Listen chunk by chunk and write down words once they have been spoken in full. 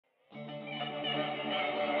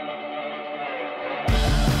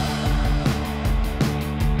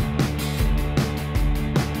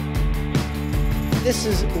This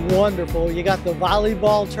is wonderful. You got the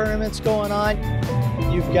volleyball tournaments going on.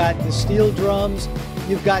 You've got the steel drums.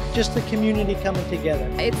 You've got just the community coming together.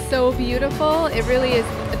 It's so beautiful. It really is.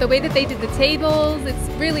 The way that they did the tables, it's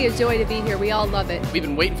really a joy to be here. We all love it. We've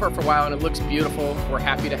been waiting for it for a while, and it looks beautiful. We're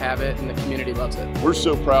happy to have it, and the community loves it. We're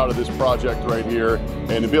so proud of this project right here,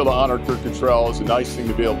 and to be able to honor Kirk Cottrell is a nice thing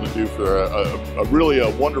to be able to do for a really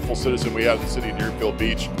wonderful citizen we have in the city of Deerfield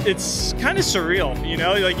Beach. It's kind of surreal, you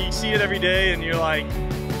know, like you see it every day and you're like,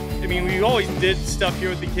 I mean, we always did stuff here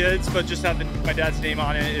with the kids, but just having my dad's name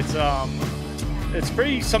on it, it's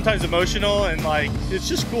pretty sometimes emotional, and like it's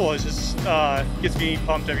just cool. It just gets me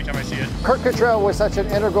pumped every time I see it. Kirk Cottrell was such an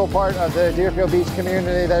integral part of the Deerfield Beach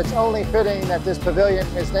community that it's only fitting that this pavilion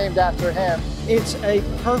is named after him. It's a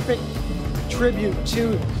perfect tribute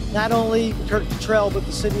to not only Kirk Cottrell, but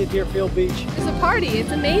the city of Deerfield Beach. It's a party.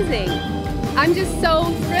 It's amazing. I'm just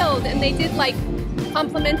so thrilled, and they did like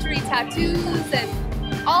complimentary tattoos and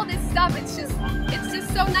all this stuff. It's just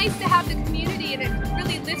so nice to have the community, and it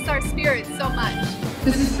really lifts our spirits so much.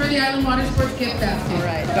 This is for the Island Water Sports gift basket. All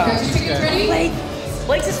right. Got your tickets ready?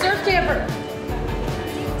 Blake's a surf camper.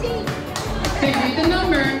 Okay, read the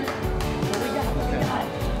number.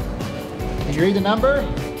 Did you read the number?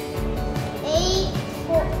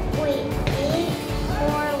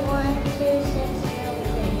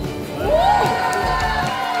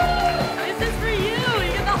 8412603. This is for you.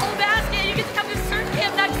 You get the whole basket. You get to come to surf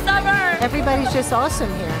camp next summer. Everybody's just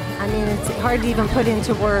awesome here. I mean, it's hard to even put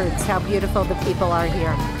into words how beautiful the people are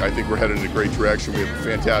here. I think we're headed in a great direction. We have a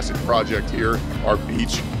fantastic project here. Our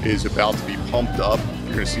beach is about to be pumped up.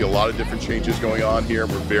 You're going to see a lot of different changes going on here,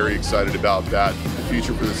 and we're very excited about that. The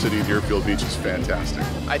future for the city of Deerfield Beach is fantastic.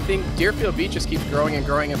 I think Deerfield Beach just keeps growing and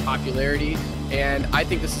growing in popularity, and I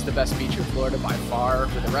think this is the best beach in Florida by far,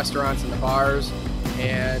 with the restaurants and the bars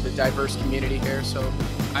and the diverse community here, so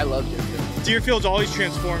I love Deerfield. Deerfield's always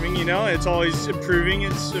transforming, you know, it's always improving.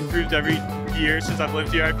 It's improved every year since I've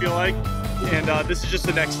lived here, I feel like. And this is just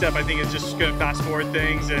the next step. I think it's just going to fast forward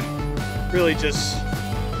things and really just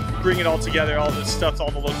bring it all together, all the stuff all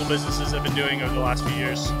the local businesses have been doing over the last few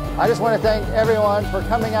years. I just want to thank everyone for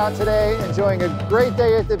coming out today, enjoying a great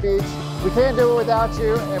day at the beach. We can't do it without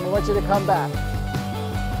you, and we want you to come back.